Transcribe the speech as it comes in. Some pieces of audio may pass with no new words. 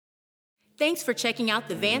Thanks for checking out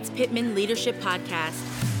the Vance Pittman Leadership Podcast.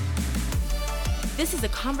 This is a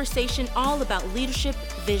conversation all about leadership,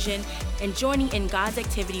 vision, and joining in God's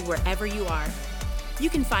activity wherever you are. You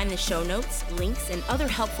can find the show notes, links, and other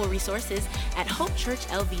helpful resources at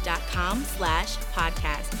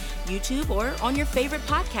hopechurchlv.com/podcast, YouTube, or on your favorite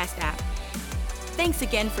podcast app. Thanks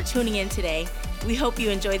again for tuning in today. We hope you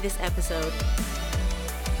enjoyed this episode.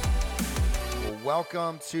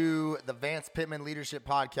 Welcome to the Vance Pittman Leadership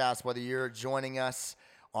Podcast, whether you're joining us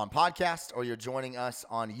on podcast or you're joining us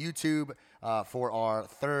on YouTube for our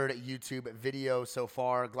third YouTube video so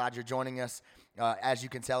far. Glad you're joining us. As you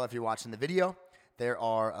can tell if you're watching the video, there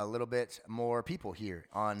are a little bit more people here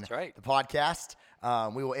on the podcast.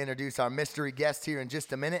 We will introduce our mystery guest here in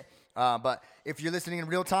just a minute. But if you're listening in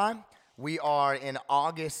real time, we are in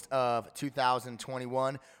August of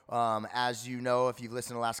 2021. As you know, if you've listened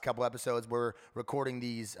to the last couple episodes, we're recording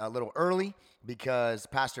these a little early because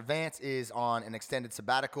Pastor Vance is on an extended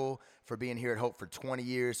sabbatical for being here at Hope for 20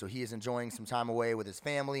 years. So he is enjoying some time away with his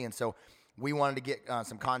family. And so we wanted to get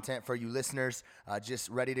some content for you listeners just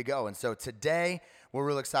ready to go. And so today, we're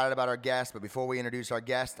real excited about our guest. But before we introduce our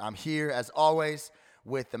guest, I'm here, as always,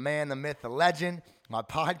 with the man, the myth, the legend, my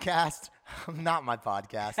podcast, not my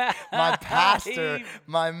podcast, my pastor,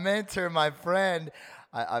 my mentor, my friend.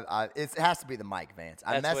 It has to be the mic, Vance.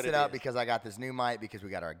 I messed it up because I got this new mic because we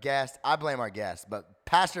got our guest. I blame our guest. But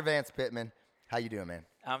Pastor Vance Pittman, how you doing, man?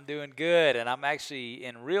 I'm doing good, and I'm actually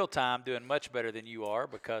in real time doing much better than you are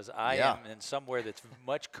because I am in somewhere that's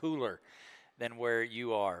much cooler than where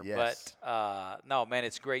you are. Yes. But, no, man,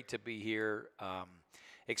 it's great to be here.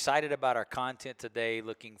 Excited about our content today,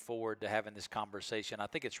 looking forward to having this conversation. I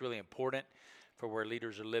think it's really important for where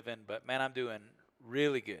leaders are living, but, man, I'm doing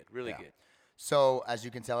really good, really good. So, as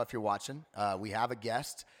you can tell if you're watching, we have a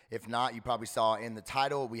guest. If not, you probably saw in the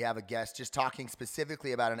title, we have a guest just talking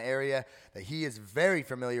specifically about an area that he is very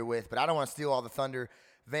familiar with, but I don't want to steal all the thunder.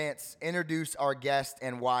 Vance, introduce our guest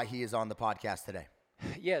and why he is on the podcast today.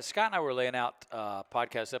 Yeah, Scott and I were laying out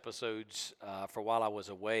podcast episodes for while I was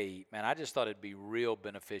away. Man, I just thought it'd be real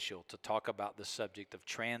beneficial to talk about the subject of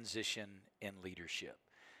transition in leadership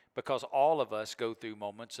because all of us go through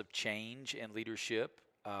moments of change in leadership.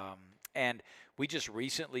 And we just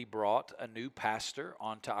recently brought a new pastor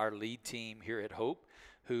onto our lead team here at Hope,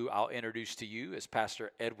 who I'll introduce to you as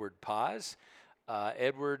Pastor Edward Paz.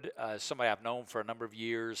 Edward is somebody I've known for a number of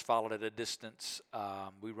years, followed at a distance.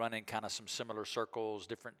 We run in kind of some similar circles,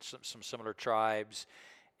 some similar tribes.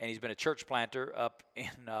 And he's been a church planter up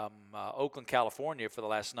in Oakland, California for the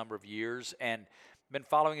last number of years and been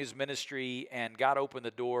following his ministry, and God opened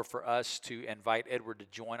the door for us to invite Edward to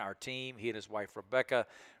join our team. He and his wife, Rebecca,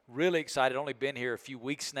 really excited. Only been here a few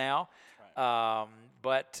weeks now,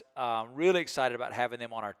 but really excited about having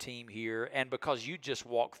them on our team here. And because you just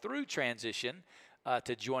walked through transition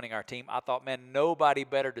to joining our team, I thought, man, nobody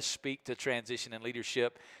better to speak to transition and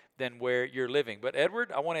leadership than where you're living. But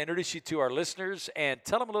Edward, I want to introduce you to our listeners and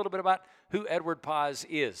tell them a little bit about who Edward Paz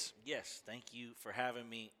is. Yes, thank you for having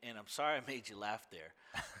me. And I'm sorry I made you laugh there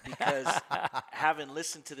because having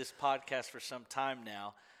listened to this podcast for some time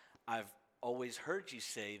now, I've always heard you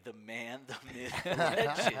say the man, the myth, the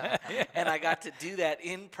legend. And I got to do that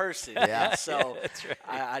in person. Yeah. So That's right.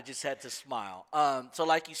 I just had to smile. So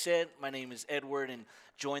like you said, my name is Edward and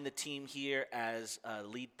joined the team here as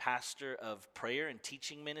lead pastor of prayer and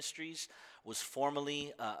teaching ministries. Was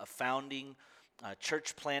formerly a founding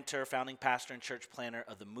pastor and church planter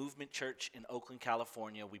of the Movement Church in Oakland,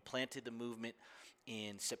 California. We planted the movement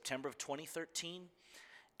in September of 2013.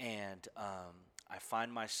 And I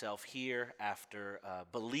find myself here after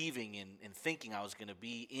believing and thinking I was going to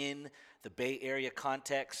be in the Bay Area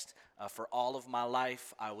context for all of my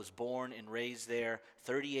life. I was born and raised there,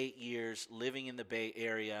 38 years living in the Bay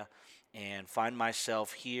Area, and find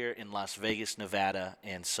myself here in Las Vegas, Nevada.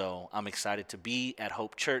 And so I'm excited to be at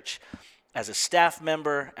Hope Church as a staff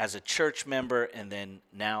member, as a church member, and then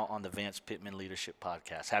now on the Vance Pittman Leadership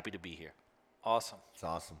Podcast. Happy to be here. Awesome. It's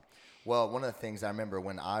awesome. Well, one of the things I remember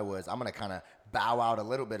when I'm going to kind of bow out a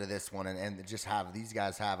little bit of this one and just have these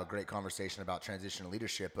guys have a great conversation about transitional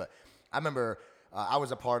leadership. But I remember I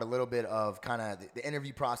was a part a little bit of kind of the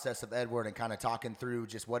interview process of Edward and kind of talking through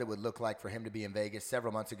just what it would look like for him to be in Vegas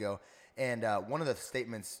several months ago. And one of the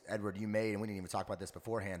statements, Edward, you made, and we didn't even talk about this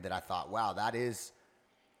beforehand, that I thought, wow, that is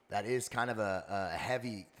kind of a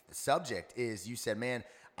heavy subject, is you said, man,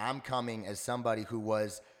 I'm coming as somebody who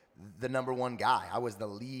was the number one guy. I was the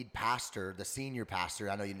lead pastor, the senior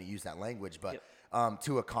pastor. I know you didn't use that language, but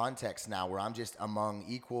to a context now where I'm just among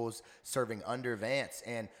equals serving under Vance.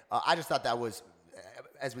 And I just thought that was,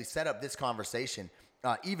 as we set up this conversation,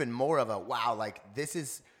 even more of a, wow, like this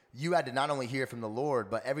is you had to not only hear from the Lord,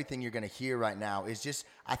 but everything you're going to hear right now is just,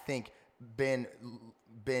 I think, been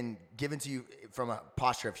given to you from a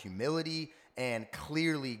posture of humility and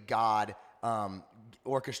clearly God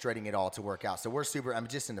orchestrating it all to work out. So we're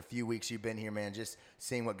just in a few weeks you've been here, man, just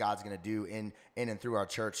seeing what God's going to do in and through our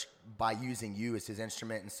church by using you as his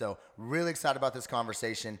instrument. And so really excited about this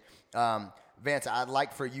conversation. Vance, I'd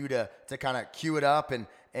like for you to kind of cue it up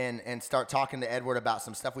and start talking to Edward about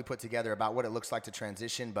some stuff we put together about what it looks like to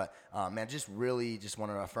transition. But, man, just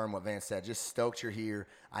want to affirm what Vance said. Just stoked you're here.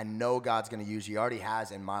 I know God's going to use you. He already has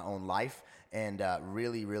in my own life. And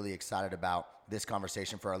really, really excited about this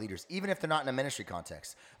conversation for our leaders, even if they're not in a ministry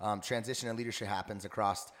context. Transition and leadership happens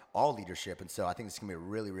across all leadership. And so I think this is going to be a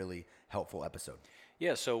really, really helpful episode.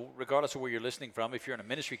 Yeah, so regardless of where you're listening from, if you're in a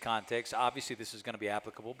ministry context, obviously this is going to be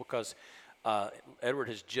applicable because Edward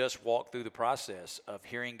has just walked through the process of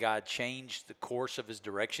hearing God change the course of his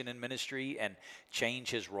direction in ministry and change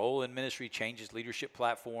his role in ministry, change his leadership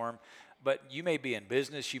platform. But you may be in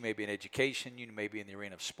business, you may be in education, you may be in the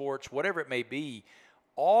arena of sports, whatever it may be.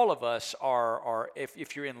 All of us are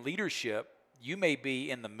if you're in leadership, you may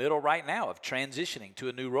be in the middle right now of transitioning to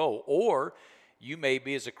a new role, or you may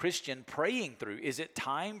be, as a Christian, praying through, is it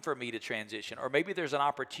time for me to transition? Or maybe there's an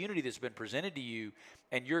opportunity that's been presented to you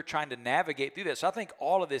and you're trying to navigate through that. So I think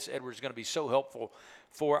all of this, Edward, is going to be so helpful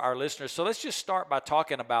for our listeners. So let's just start by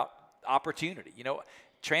talking about opportunity. You know,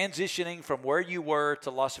 transitioning from where you were to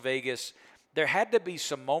Las Vegas, there had to be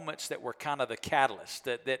some moments that were kind of the catalyst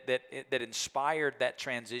that inspired that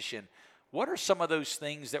transition. What are some of those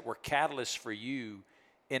things that were catalysts for you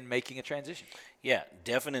in making a transition? Yeah,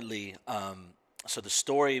 definitely. So the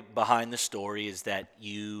story behind the story is that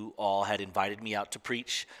you all had invited me out to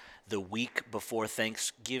preach the week before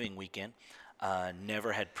Thanksgiving weekend.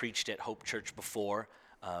 Never had preached at Hope Church before,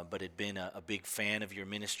 but had been a big fan of your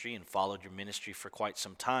ministry and followed your ministry for quite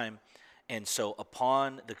some time. And so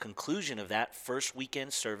upon the conclusion of that first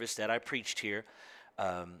weekend service that I preached here,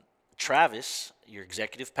 Travis, your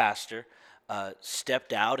executive pastor,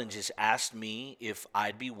 stepped out and just asked me if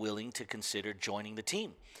I'd be willing to consider joining the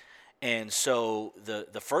team. And so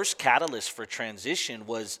the first catalyst for transition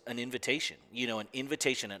was an invitation,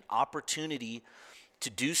 an opportunity to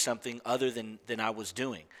do something other than I was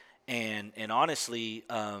doing. And honestly,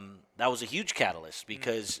 that was a huge catalyst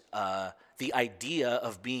because the idea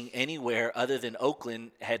of being anywhere other than Oakland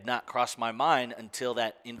had not crossed my mind until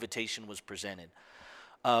that invitation was presented.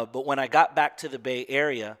 But when I got back to the Bay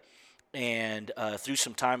Area and through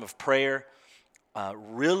some time of prayer,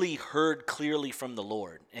 really heard clearly from the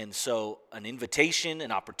Lord. And so an invitation,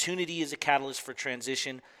 an opportunity is a catalyst for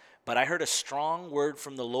transition, but I heard a strong word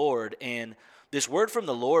from the Lord, and this word from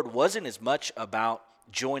the Lord wasn't as much about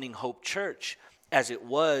joining Hope Church as it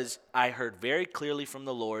was, I heard very clearly from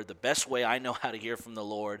the Lord, the best way I know how to hear from the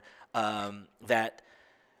Lord, that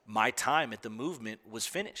my time at the movement was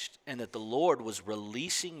finished and that the Lord was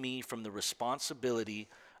releasing me from the responsibility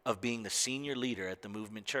of being the senior leader at the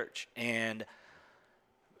movement church. And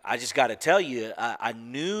I just got to tell you, I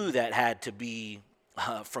knew that had to be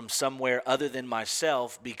from somewhere other than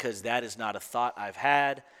myself, because that is not a thought I've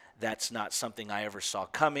had. That's not something I ever saw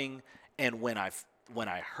coming. And when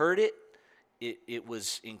I heard it, it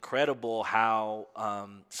was incredible how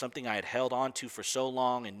something I had held on to for so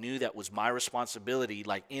long and knew that was my responsibility,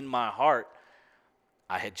 like in my heart,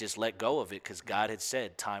 I had just let go of it because God had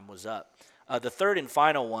said time was up. The third and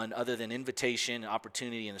final one, other than invitation,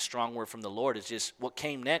 opportunity, and a strong word from the Lord, is just what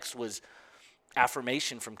came next was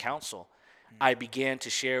affirmation from counsel. Mm-hmm. I began to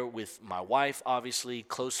share with my wife, obviously,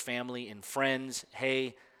 close family and friends,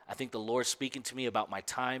 hey, I think the Lord's speaking to me about my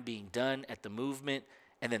time being done at the movement,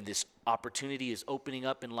 and then this opportunity is opening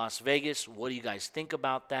up in Las Vegas. What do you guys think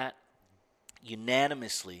about that?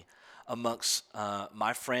 Unanimously, amongst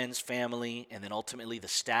my friends, family, and then ultimately the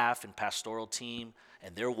staff and pastoral team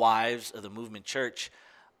and their wives of the movement church,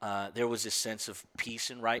 there was this sense of peace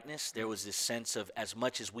and rightness. There was this sense of, as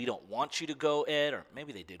much as we don't want you to go, Ed, or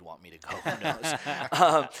maybe they did want me to go, who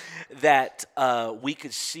knows, that we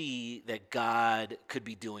could see that God could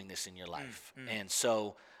be doing this in your life. And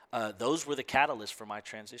so those were the catalysts for my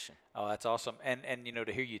transition. Oh, that's awesome. And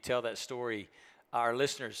to hear you tell that story, our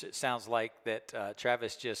listeners, it sounds like that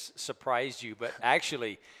Travis just surprised you, but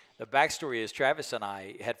actually the backstory is Travis and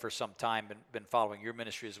I had for some time been following your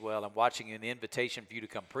ministry as well, and watching you, and the invitation for you to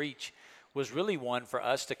come preach was really one for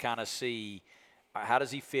us to kind of see how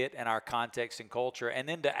does he fit in our context and culture, and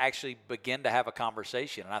then to actually begin to have a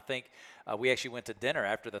conversation. And I think we actually went to dinner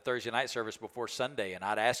after the Thursday night service before Sunday, and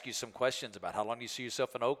I'd ask you some questions about how long do you see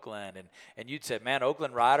yourself in Oakland, and you'd said, man,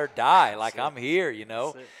 Oakland ride or die, like I'm here,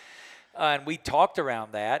 And we talked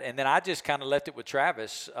around that, and then I just kind of left it with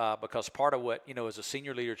Travis because part of what, as a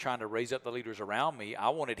senior leader trying to raise up the leaders around me, I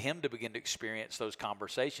wanted him to begin to experience those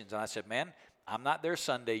conversations. And I said, man, I'm not there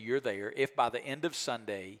Sunday, you're there. If by the end of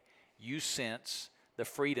Sunday you sense the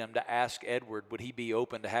freedom to ask Edward, would he be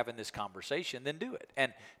open to having this conversation, then do it.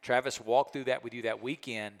 And Travis walked through that with you that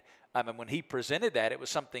weekend. And when he presented that, it was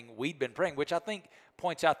something we'd been praying, which I think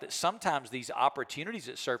points out that sometimes these opportunities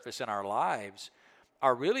that surface in our lives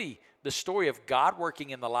are really the story of God working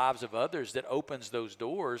in the lives of others that opens those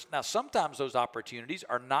doors. Now, sometimes those opportunities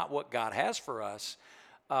are not what God has for us,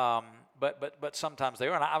 but sometimes they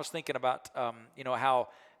are. And I was thinking about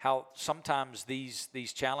how sometimes these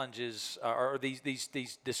challenges or these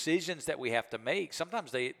decisions that we have to make,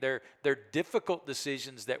 sometimes they're difficult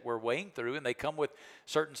decisions that we're weighing through, and they come with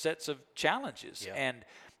certain sets of challenges. Yeah. And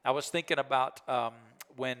I was thinking about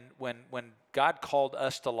when God called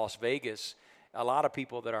us to Las Vegas. A lot of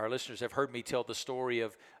people that are listeners have heard me tell the story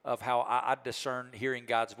of how I discern hearing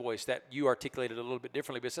God's voice. That you articulated a little bit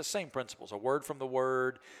differently, but it's the same principles. A word from the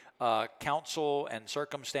Word, counsel and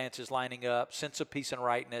circumstances lining up, sense of peace and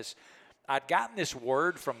rightness. I'd gotten this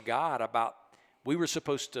word from God about we were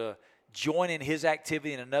supposed to join in His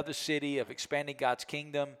activity in another city of expanding God's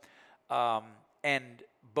kingdom. And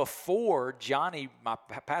before Johnny, my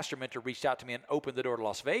pastor mentor, reached out to me and opened the door to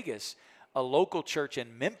Las Vegas, a local church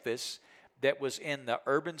in Memphis that was in the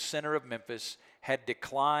urban center of Memphis had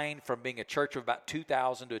declined from being a church of about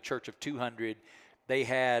 2,000 to a church of 200. They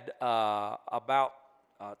had about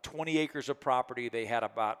 20 acres of property. They had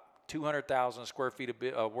about 200,000 square feet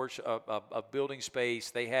of building space.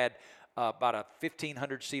 They had about a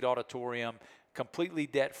 1,500-seat auditorium, completely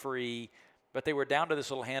debt-free. But they were down to this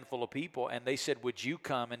little handful of people, and they said, would you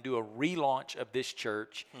come and do a relaunch of this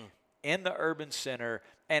church in the urban center?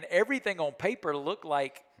 And everything on paper looked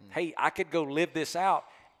like, hey, I could go live this out,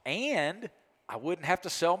 and I wouldn't have to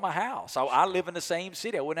sell my house. I live in the same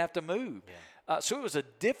city. I wouldn't have to move. Yeah. So it was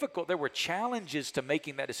there were challenges to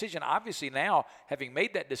making that decision. Obviously now, having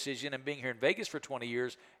made that decision and being here in Vegas for 20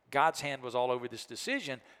 years, God's hand was all over this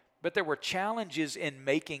decision. But there were challenges in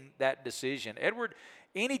making that decision. Edward,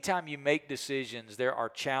 anytime you make decisions, there are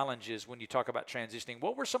challenges when you talk about transitioning.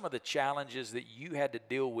 What were some of the challenges that you had to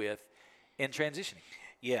deal with in transitioning?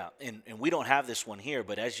 Yeah, and we don't have this one here,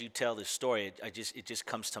 but as you tell this story, it just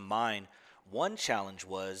comes to mind. One challenge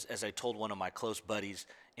was, as I told one of my close buddies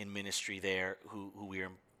in ministry there, who we were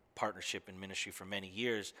in partnership in ministry for many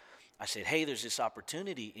years, I said, hey, there's this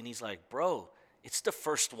opportunity. And he's like, bro, it's the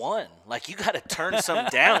first one. Like, you got to turn some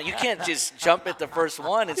down. You can't just jump at the first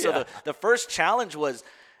one. And so the first challenge was,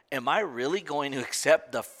 am I really going to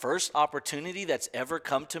accept the first opportunity that's ever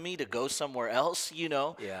come to me to go somewhere else,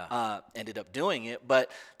 Ended up doing it. But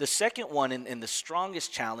the second one and the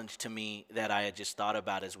strongest challenge to me that I had just thought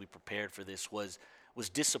about as we prepared for this was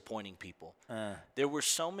disappointing people. There were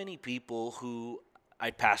so many people who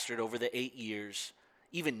I'd pastored over the 8 years,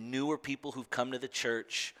 even newer people who've come to the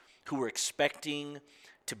church who were expecting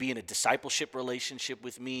to be in a discipleship relationship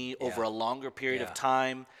with me over a longer period of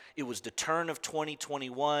time. It was the turn of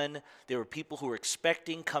 2021. There were people who were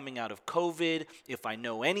expecting coming out of COVID, if I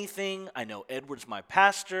know anything, I know Edward's my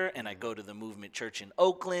pastor, and I go to the Movement Church in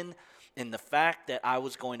Oakland. And the fact that I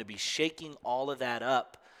was going to be shaking all of that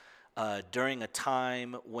up during a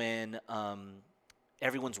time when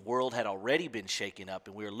everyone's world had already been shaken up,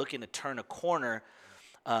 and we were looking to turn a corner.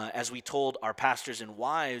 As we told our pastors and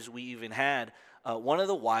wives, we even had one of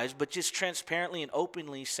the wives, but just transparently and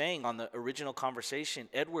openly saying on the original conversation,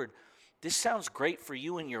 Edward, this sounds great for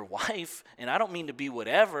you and your wife, and I don't mean to be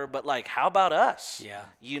whatever, but like, how about us? Yeah.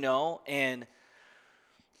 And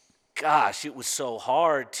gosh, it was so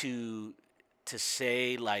hard to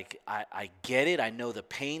say, like, I get it. I know the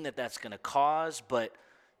pain that's going to cause, but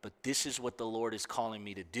this is what the Lord is calling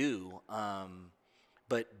me to do.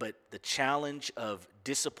 But the challenge of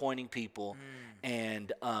disappointing people,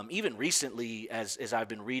 and even recently, as I've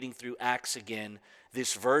been reading through Acts again,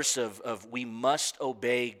 this verse of we must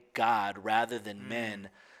obey God rather than men,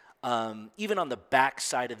 even on the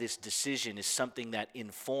backside of this decision is something that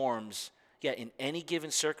informs, in any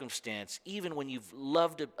given circumstance, even when you've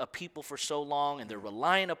loved a people for so long and they're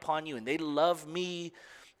relying upon you and they love me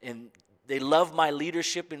and they love my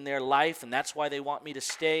leadership in their life and that's why they want me to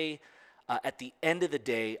stay. At the end of the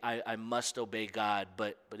day, I must obey God,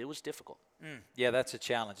 but it was difficult. Yeah, that's a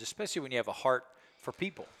challenge, especially when you have a heart for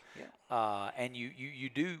people. Yeah. And you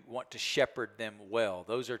do want to shepherd them well.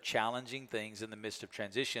 Those are challenging things in the midst of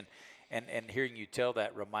transition. And hearing you tell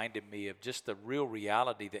that reminded me of just the real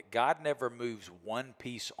reality that God never moves one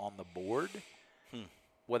piece on the board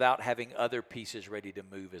without having other pieces ready to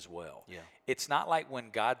move as well. Yeah. It's not like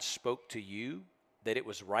when God spoke to you that it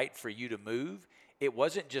was right for you to move. It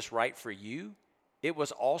wasn't just right for you. It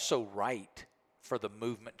was also right for the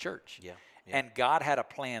movement church. Yeah. And God had a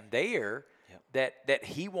plan there Yeah. that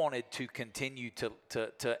he wanted to continue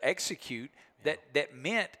to execute that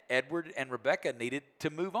meant Edward and Rebecca needed to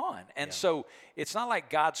move on. And so it's not like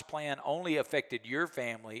God's plan only affected your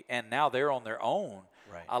family and now they're on their own.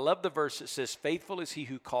 Right. I love the verse that says, faithful is he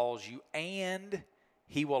who calls you, and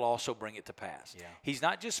he will also bring it to pass. Yeah. He's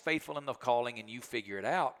not just faithful in the calling and you figure it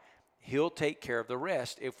out. He'll take care of the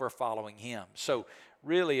rest if we're following him. So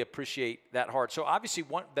really appreciate that heart. So obviously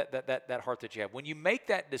that heart that you have. When you make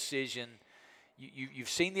that decision, you've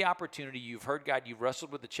seen the opportunity, you've heard God, you've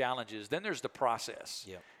wrestled with the challenges, then there's the process.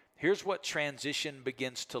 Yep. Here's what transition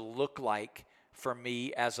begins to look like for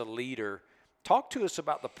me as a leader. Talk to us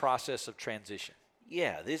about the process of transition.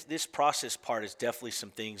 Yeah, this process part is definitely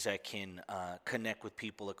some things that can connect with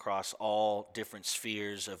people across all different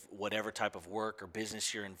spheres of whatever type of work or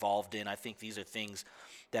business you're involved in. I think these are things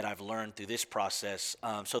that I've learned through this process.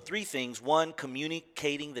 So 3 things. 1,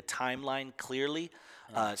 communicating the timeline clearly.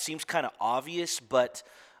 Seems kind of obvious, but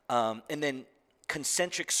and then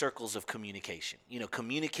concentric circles of communication.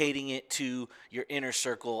 Communicating it to your inner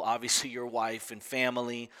circle, obviously your wife and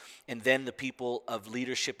family, and then the people of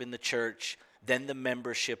leadership in the church, then the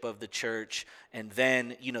membership of the church, and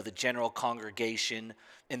then, the general congregation,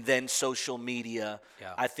 and then social media.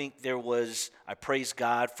 Yeah. I think I praise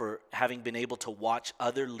God for having been able to watch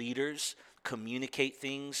other leaders communicate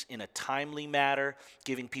things in a timely manner,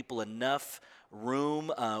 giving people enough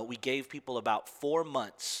room. We gave people about 4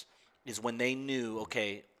 months is when they knew,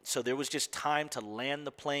 okay, so there was just time to land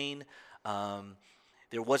the plane.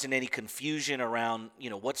 There wasn't any confusion around,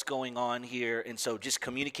 what's going on here. And so just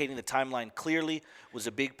communicating the timeline clearly was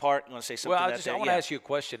a big part. You want to say something Well, about that? I want to ask you a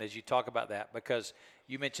question as you talk about that, because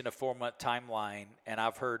you mentioned a 4-month timeline, and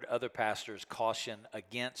I've heard other pastors caution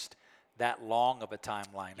against that long of a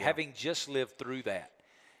timeline. Yeah. Having just lived through that,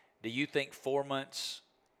 do you think 4 months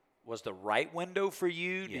was the right window for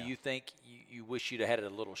you? Yeah. Do you think you wish you'd have had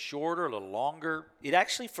it a little shorter, a little longer? It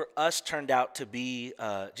actually, for us, turned out to be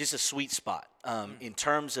just a sweet spot in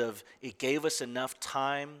terms of it gave us enough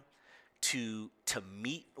time to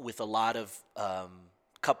meet with a lot of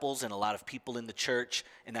couples and a lot of people in the church,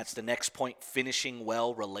 and that's the next point, finishing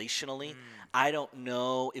well relationally. I don't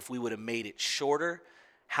know if we would have made it shorter,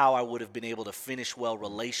 how I would have been able to finish well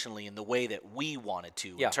relationally in the way that we wanted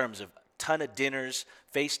to, in terms of ton of dinners,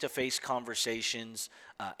 face-to-face conversations,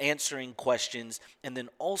 answering questions, and then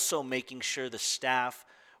also making sure the staff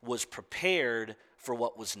was prepared for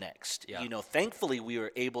what was next. Yeah. Thankfully, we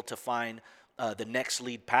were able to find the next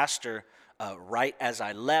lead pastor right as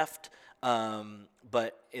I left,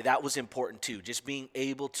 but that was important too, just being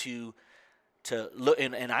able to look.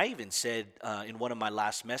 And I even said in one of my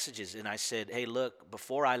last messages, and I said, hey, look,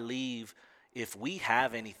 before I leave, if we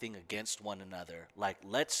have anything against one another,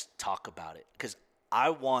 let's talk about it, because I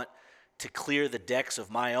want to clear the decks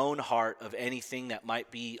of my own heart of anything that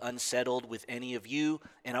might be unsettled with any of you,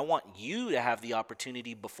 and I want you to have the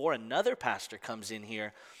opportunity before another pastor comes in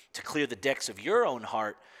here to clear the decks of your own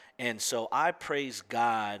heart. And so I praise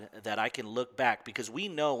God that I can look back, because we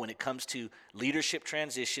know when it comes to leadership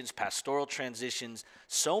transitions, pastoral transitions,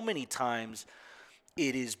 so many times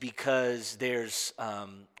it is because there's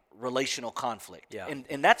relational conflict. Yeah.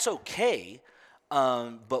 And that's okay.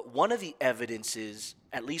 But one of the evidences,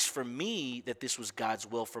 at least for me, that this was God's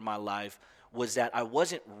will for my life was that I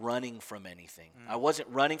wasn't running from anything. I wasn't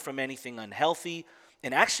running from anything unhealthy.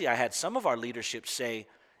 And actually, I had some of our leadership say,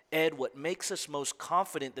 Ed, what makes us most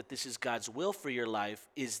confident that this is God's will for your life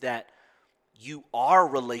is that you are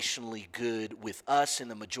relationally good with us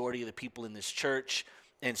and the majority of the people in this church.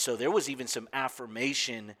 And so there was even some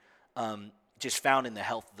affirmation just found in the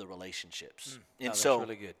health of the relationships. And that's so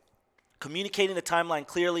really good. Communicating the timeline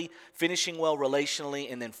clearly, finishing well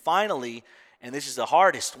relationally, and then finally, and this is the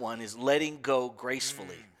hardest one, is letting go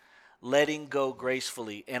gracefully. Letting go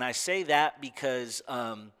gracefully. And I say that because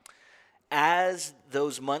as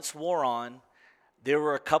those months wore on, there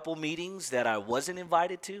were a couple meetings that I wasn't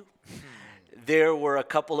invited to. There were a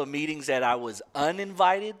couple of meetings that I was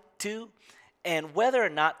uninvited to. And whether or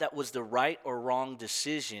not that was the right or wrong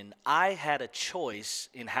decision, I had a choice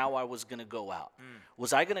in how I was going to go out.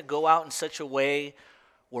 Was I going to go out in such a way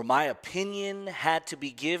where my opinion had to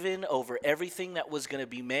be given over everything that was going to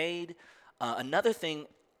be made? Another thing,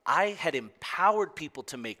 I had empowered people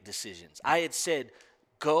to make decisions. I had said,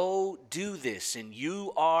 go do this, and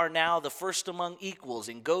you are now the first among equals,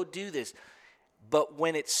 and go do this. But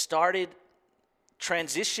when it started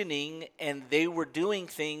transitioning and they were doing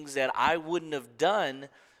things that I wouldn't have done,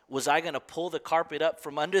 was I going to pull the carpet up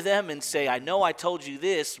from under them and say, I know I told you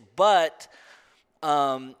this, but,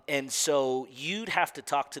 and so you'd have to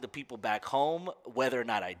talk to the people back home whether or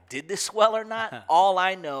not I did this well or not. All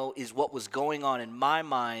I know is what was going on in my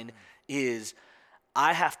mind is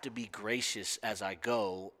I have to be gracious as I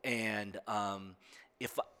go. And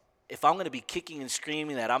if I'm going to be kicking and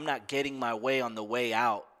screaming that I'm not getting my way on the way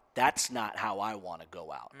out, that's not how I want to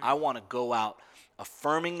go out. I want to go out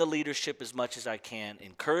affirming the leadership as much as I can,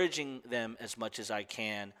 encouraging them as much as I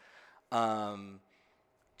can,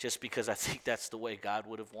 just because I think that's the way God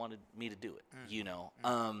would have wanted me to do it,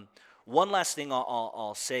 One last thing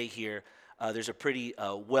I'll say here. There's a pretty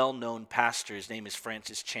well-known pastor. His name is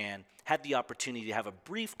Francis Chan. Had the opportunity to have a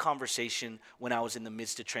brief conversation when I was in the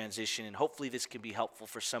midst of transition, and hopefully this can be helpful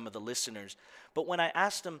for some of the listeners. But when I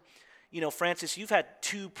asked him, Francis, you've had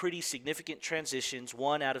two pretty significant transitions,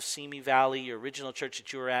 one out of Simi Valley, your original church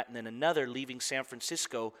that you were at, and then another leaving San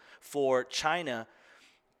Francisco for China.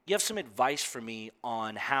 You have some advice for me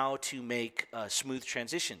on how to make smooth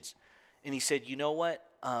transitions. And he said, you know what?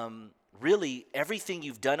 Really, everything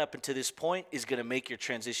you've done up until this point is going to make your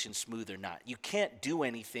transition smooth or not. You can't do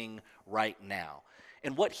anything right now.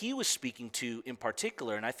 And what he was speaking to in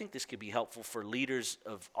particular, and I think this could be helpful for leaders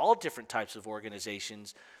of all different types of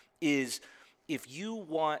organizations, is if you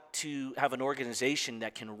want to have an organization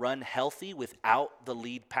that can run healthy without the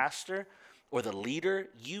lead pastor or the leader,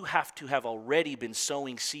 you have to have already been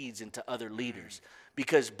sowing seeds into other leaders.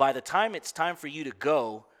 Because by the time it's time for you to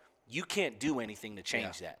go, you can't do anything to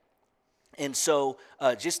change that. And so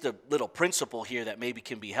just a little principle here that maybe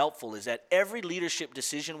can be helpful is that every leadership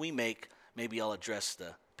decision we make, maybe I'll address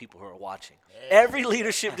the people who are watching. Every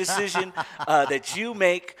leadership decision that you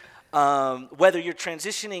make, whether you're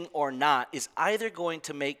transitioning or not, is either going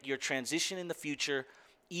to make your transition in the future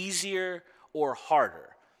easier or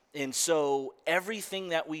harder. And so everything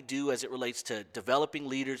that we do as it relates to developing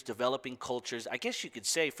leaders, developing cultures, I guess you could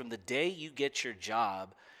say from the day you get your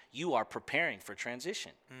job, you are preparing for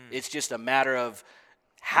transition. It's just a matter of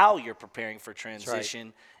how you're preparing for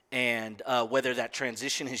transition, and whether that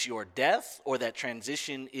transition is your death or that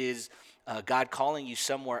transition is God calling you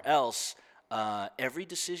somewhere else. Every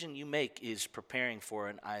decision you make is preparing for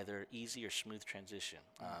an either easy or smooth transition.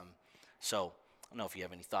 So I don't know if you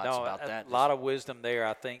have any thoughts about that. A lot of wisdom there.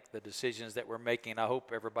 I think the decisions that we're making, I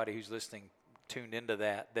hope everybody who's listening tuned into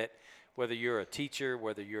that whether you're a teacher,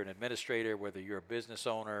 whether you're an administrator, whether you're a business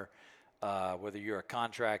owner, whether you're a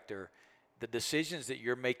contractor, the decisions that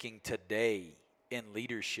you're making today in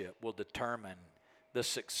leadership will determine the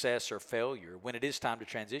success or failure when it is time to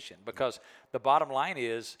transition. Because the bottom line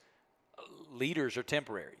is leaders are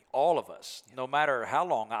temporary, all of us, no matter how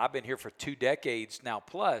long. I've been here for 2 decades now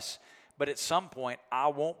plus, but at some point I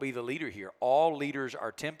won't be the leader here. All leaders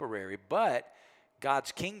are temporary, but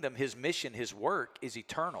God's kingdom, his mission, his work is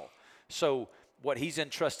eternal. So what he's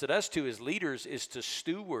entrusted us to as leaders is to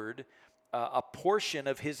steward a portion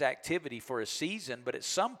of his activity for a season, but at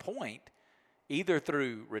some point, either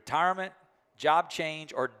through retirement, job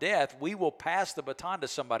change, or death, we will pass the baton to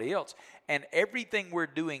somebody else. And everything we're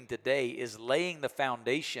doing today is laying the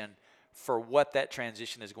foundation for what that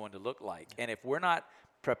transition is going to look like. And if we're not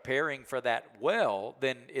preparing for that well,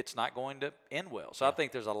 then it's not going to end well. So I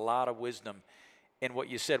think there's a lot of wisdom in what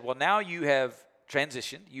you said. Well, now you have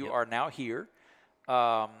transitioned. You are now here.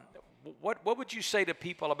 What would you say to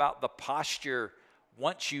people about the posture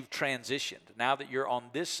once you've transitioned? Now that you're on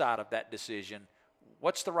this side of that decision,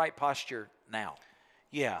 what's the right posture now?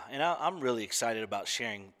 Yeah, and I'm really excited about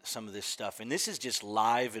sharing some of this stuff. And this is just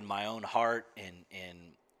live in my own heart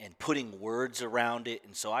and putting words around it.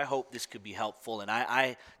 And so I hope this could be helpful. And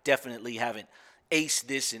I definitely haven't aced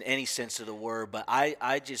this in any sense of the word, but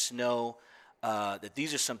I just know that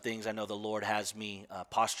these are some things I know the Lord has me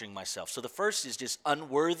posturing myself. So the first is just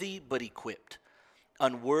unworthy but equipped.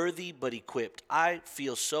 Unworthy but equipped. I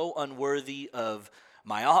feel so unworthy of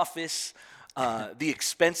my office, the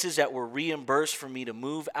expenses that were reimbursed for me to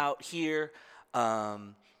move out here,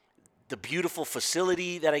 the beautiful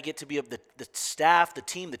facility that I get to be of, the staff, the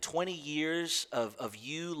team, the 20 years of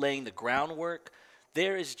you laying the groundwork.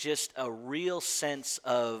 There is just a real sense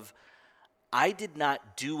of I did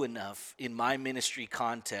not do enough in my ministry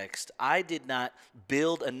context. I did not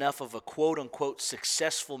build enough of a quote-unquote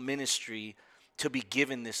successful ministry to be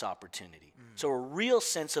given this opportunity. So a real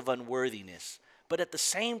sense of unworthiness. But at the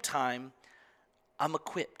same time, I'm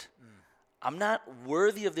equipped. I'm not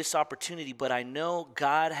worthy of this opportunity, but I know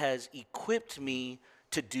God has equipped me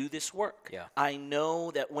to do this work. Yeah. I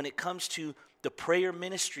know that when it comes to the prayer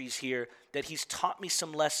ministries here, that he's taught me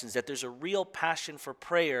some lessons, that there's a real passion for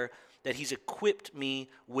prayer that he's equipped me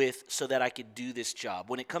with so that I could do this job.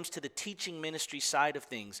 When it comes to the teaching ministry side of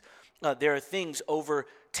things, there are things over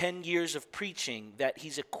 10 years of preaching that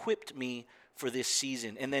he's equipped me for this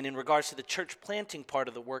season. And then in regards to the church planting part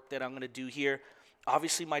of the work that I'm going to do here,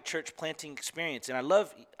 obviously my church planting experience. And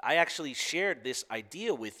I actually shared this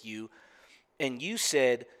idea with you, and you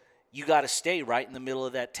said, you got to stay right in the middle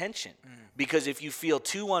of that tension. Because if you feel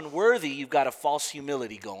too unworthy, you've got a false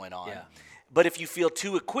humility going on. Yeah. But if you feel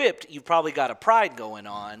too equipped, you've probably got a pride going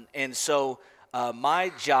on. And so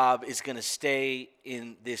my job is going to stay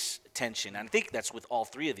in this tension. And I think that's with all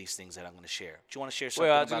three of these things that I'm going to share. Do you want to share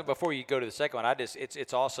something about before you go to the second one,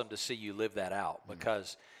 it's awesome to see you live that out,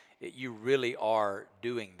 because you really are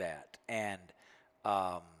doing that. And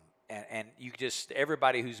you just,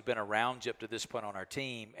 everybody who's been around you up to this point on our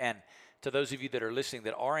team, and to those of you that are listening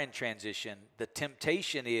that are in transition, the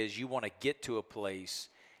temptation is you want to get to a place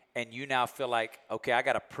and you now feel like, okay, I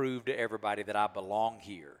got to prove to everybody that I belong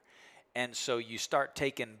here. And so you start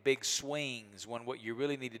taking big swings when what you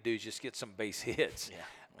really need to do is just get some base hits.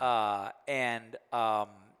 Yeah. And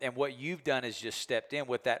what you've done is just stepped in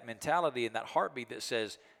with that mentality and that heartbeat that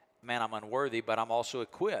says, man, I'm unworthy, but I'm also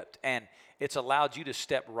equipped. And it's allowed you to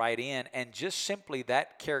step right in. And just simply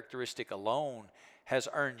that characteristic alone has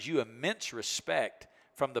earned you immense respect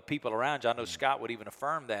from the people around you. I know Scott would even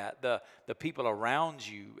affirm that. The people around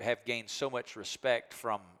you have gained so much respect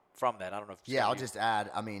from that. I don't know if Yeah, I'll just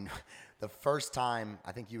add, I mean, the first time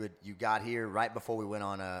I think you got here right before we went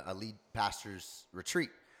on a lead pastor's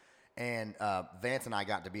retreat. And Vance and I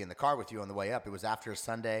got to be in the car with you on the way up. It was after a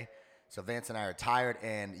Sunday. So Vance and I are tired,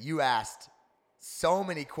 and you asked so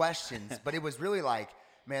many questions, but it was really like,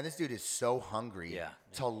 man, this dude is so hungry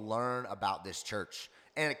to learn about this church.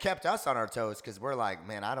 And it kept us on our toes because we're like,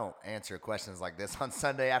 man, I don't answer questions like this on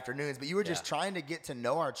Sunday afternoons. But you were just trying to get to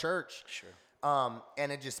know our church. Sure.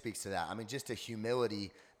 And it just speaks to that. I mean, just a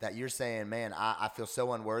humility that you're saying, man, I feel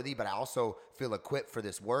so unworthy, but I also feel equipped for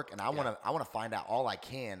this work. And I want to find out all I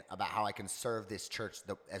can about how I can serve this church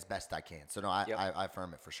as best I can. So, no, I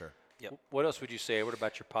affirm it for sure. Yep. What else would you say? What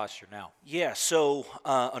about your posture now? Yeah, so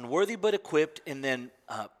unworthy but equipped, and then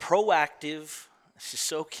proactive. This is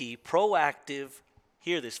so key. Proactive.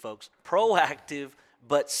 Hear this, folks. Proactive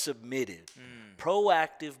but submitted.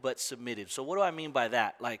 Proactive but submitted. So what do I mean by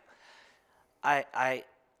that? Like,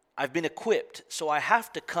 I've been equipped, so I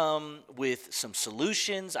have to come with some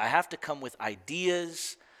solutions. I have to come with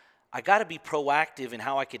ideas. I got to be proactive in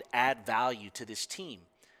how I could add value to this team.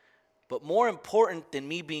 But more important than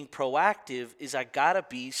me being proactive is I got to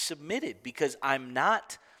be submitted, because I'm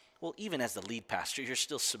not, well, even as the lead pastor, you're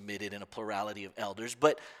still submitted in a plurality of elders,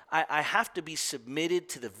 but I have to be submitted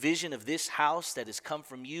to the vision of this house that has come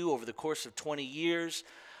from you over the course of 20 years.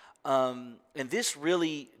 And this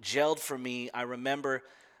really gelled for me. I remember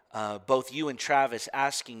both you and Travis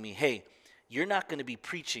asking me, hey, you're not going to be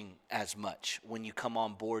preaching as much when you come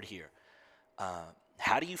on board here.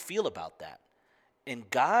 How do you feel about that? And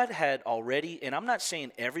God had already, and I'm not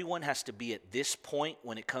saying everyone has to be at this point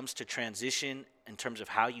when it comes to transition in terms of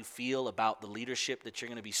how you feel about the leadership that you're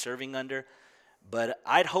going to be serving under, but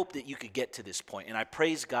I'd hope that you could get to this point, and I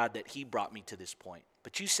praise God that he brought me to this point.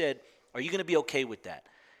 But you said, are you going to be okay with that?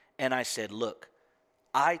 And I said, look,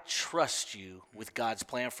 I trust you with God's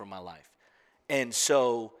plan for my life. And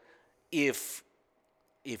so if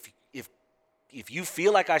you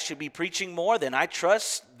feel like I should be preaching more, then I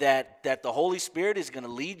trust that the Holy Spirit is going to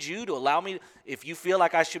lead you to allow me. If you feel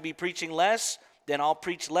like I should be preaching less, then I'll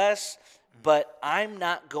preach less. But I'm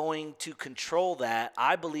not going to control that.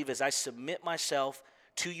 I believe as I submit myself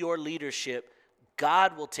to your leadership,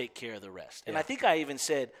 God will take care of the rest. And I think I even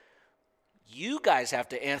said, you guys have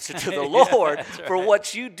to answer to the Lord for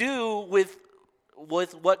what you do with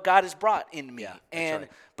what God has brought in me.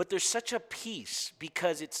 But there's such a peace,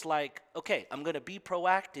 because it's like, okay, I'm going to be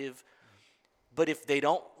proactive, but if they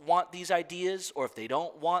don't want these ideas, or if they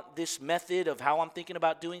don't want this method of how I'm thinking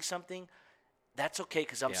about doing something, that's okay,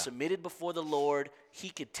 because I'm submitted before the Lord. He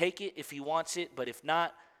could take it if he wants it, but if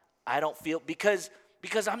not, I don't feel, because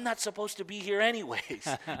I'm not supposed to be here anyways.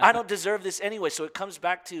 I don't deserve this anyway. So it comes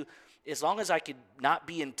back to, as long as I could not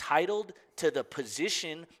be entitled to the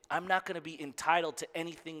position, I'm not going to be entitled to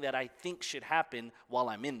anything that I think should happen while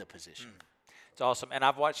I'm in the position. It's awesome. And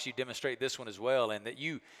I've watched you demonstrate this one as well, and that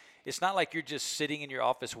it's not like you're just sitting in your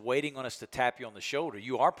office waiting on us to tap you on the shoulder.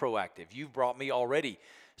 You are proactive. You've brought me already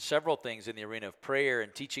several things in the arena of prayer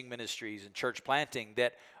and teaching ministries and church planting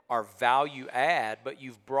that are value add, but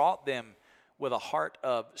you've brought them with a heart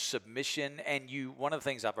of submission. And one of the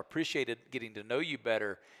things I've appreciated getting to know you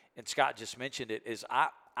better, and Scott just mentioned it, is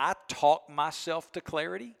I talk myself to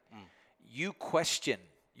clarity. You question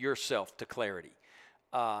yourself to clarity.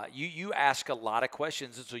 You ask a lot of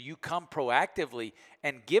questions, and so you come proactively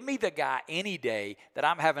and give me the guy any day that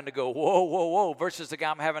I'm having to go, whoa, versus the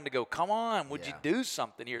guy I'm having to go, come on, would you do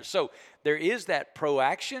something here? So there is that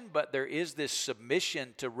proaction, but there is this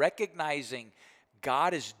submission to recognizing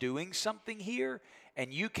God is doing something here,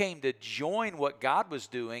 and you came to join what God was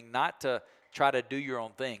doing, not to try to do your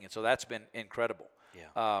own thing. And so that's been incredible.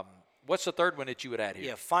 Yeah. What's the third one that you would add here?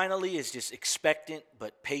 Yeah, finally is just expectant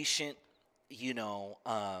but patient.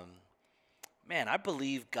 Man, I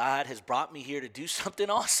believe God has brought me here to do something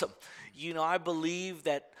awesome. I believe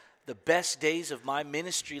that the best days of my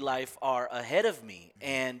ministry life are ahead of me,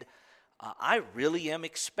 and I really am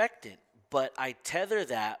expectant, but I tether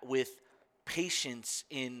that with patience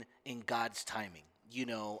in God's timing,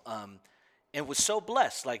 and was so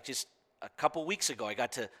blessed. Like just a couple weeks ago, I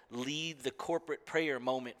got to lead the corporate prayer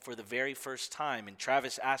moment for the very first time, and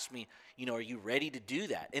Travis asked me, are you ready to do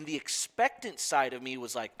that? And the expectant side of me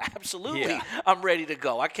was like, absolutely, I'm ready to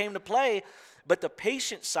go. I came to play, but the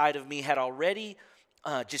patient side of me had already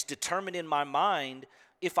just determined in my mind,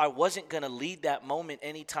 if I wasn't going to lead that moment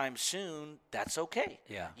anytime soon, that's okay.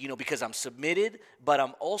 Yeah. Because I'm submitted, but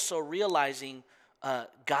I'm also realizing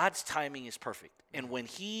God's timing is perfect. And when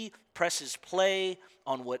he presses play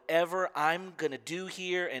on whatever I'm going to do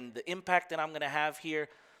here and the impact that I'm going to have here,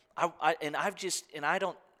 I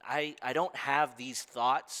don't have these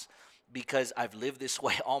thoughts because I've lived this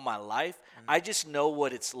way all my life. I just know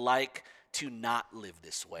what it's like to not live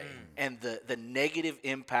this way. And the negative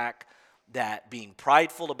impact that being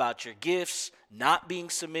prideful about your gifts, not being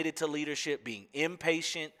submitted to leadership, being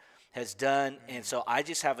impatient has done. And so I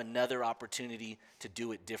just have another opportunity to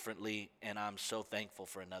do it differently, and I'm so thankful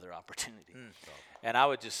for another opportunity. And I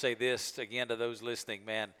would just say this, again, to those listening,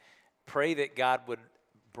 man, pray that God would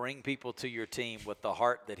bring people to your team with the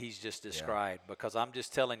heart that he's just described, because I'm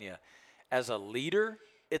just telling you, as a leader,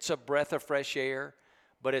 it's a breath of fresh air,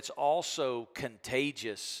 but it's also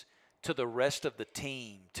contagious to the rest of the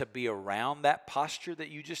team to be around that posture that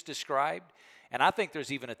you just described. And I think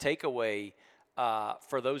there's even a takeaway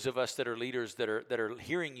for those of us that are leaders that are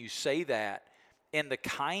hearing you say that, and the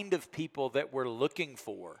kind of people that we're looking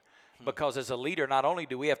for. Because as a leader, not only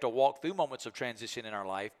do we have to walk through moments of transition in our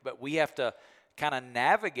life, but we have to kind of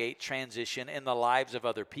navigate transition in the lives of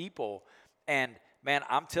other people. And man,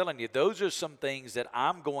 I'm telling you, those are some things that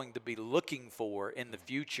I'm going to be looking for in the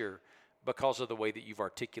future because of the way that you've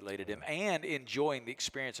articulated him and enjoying the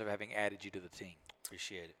experience of having added you to the team.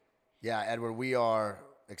 Appreciate it. Yeah, Edward, we are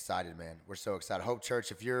excited, man. We're so excited. Hope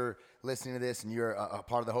Church, if you're listening to this and you're a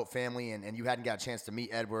part of the Hope family and you hadn't got a chance to meet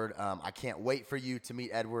Edward, I can't wait for you to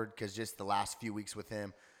meet Edward, because just the last few weeks with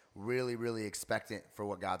him, really, really expectant for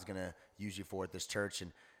what God's going to use you for at this church.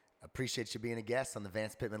 And appreciate you being a guest on the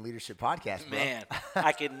Vance Pittman Leadership Podcast, bro. Man,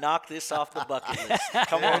 I can knock this off the bucket list.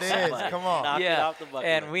 Come on, There it is. somebody. Come on. Knock it off the bucket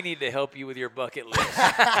And list. we need to help you with your bucket list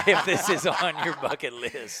if this is on your bucket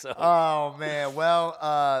list. So. Oh, man. Well,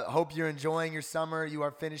 hope you're enjoying your summer. You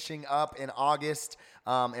are finishing up in August,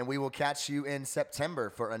 and we will catch you in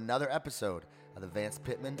September for another episode of the Vance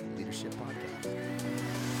Pittman Leadership Podcast.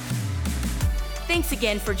 Thanks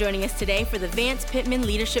again for joining us today for the Vance Pittman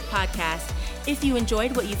Leadership Podcast. If you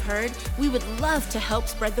enjoyed what you've heard, we would love to help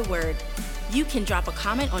spread the word. You can drop a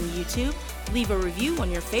comment on YouTube, leave a review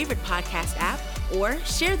on your favorite podcast app, or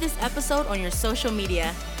share this episode on your social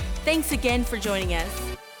media. Thanks again for joining us.